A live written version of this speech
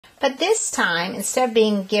But this time, instead of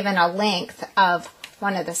being given a length of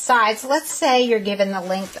one of the sides, let's say you're given the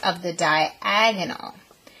length of the diagonal.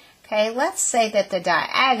 Okay, let's say that the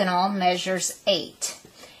diagonal measures 8,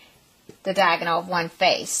 the diagonal of one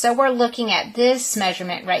face. So we're looking at this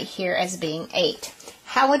measurement right here as being 8.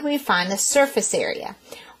 How would we find the surface area?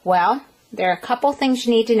 Well, there are a couple things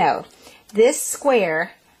you need to know. This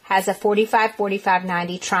square has a 45, 45,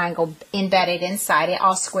 90 triangle embedded inside it.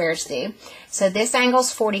 All squares do. So this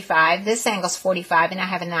angle's 45, this angle's 45, and I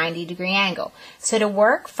have a 90-degree angle. So to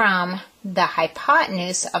work from the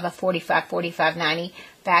hypotenuse of a 45, 45, 90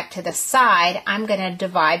 back to the side, I'm going to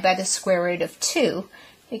divide by the square root of 2,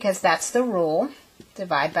 because that's the rule.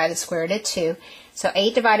 Divide by the square root of 2. So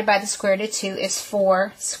 8 divided by the square root of 2 is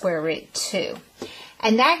 4 square root 2.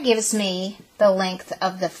 And that gives me the length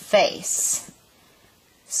of the face.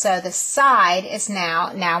 So the side is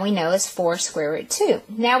now we know is 4 square root 2.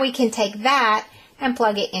 Now we can take that and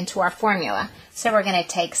plug it into our formula. So we're going to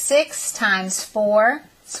take 6 times 4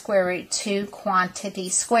 square root 2 quantity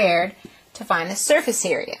squared to find the surface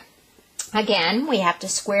area. Again, we have to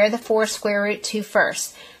square the 4 square root 2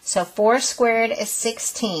 first. So 4 squared is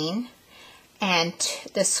 16, and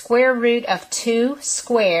the square root of 2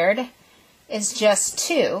 squared is just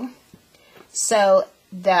 2. So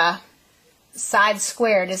the side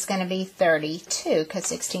squared is going to be 32, because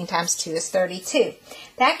 16 times 2 is 32.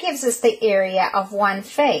 That gives us the area of one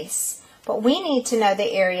face, but we need to know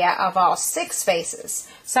the area of all 6 faces.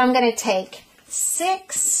 So I'm going to take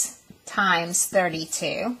 6 times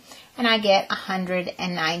 32, and I get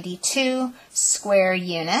 192 square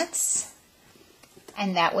units,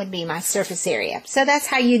 and that would be my surface area. So that's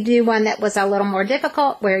how you do one that was a little more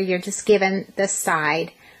difficult, where you're just given the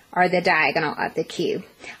side or the diagonal of the cube.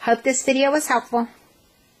 Hope this video was helpful.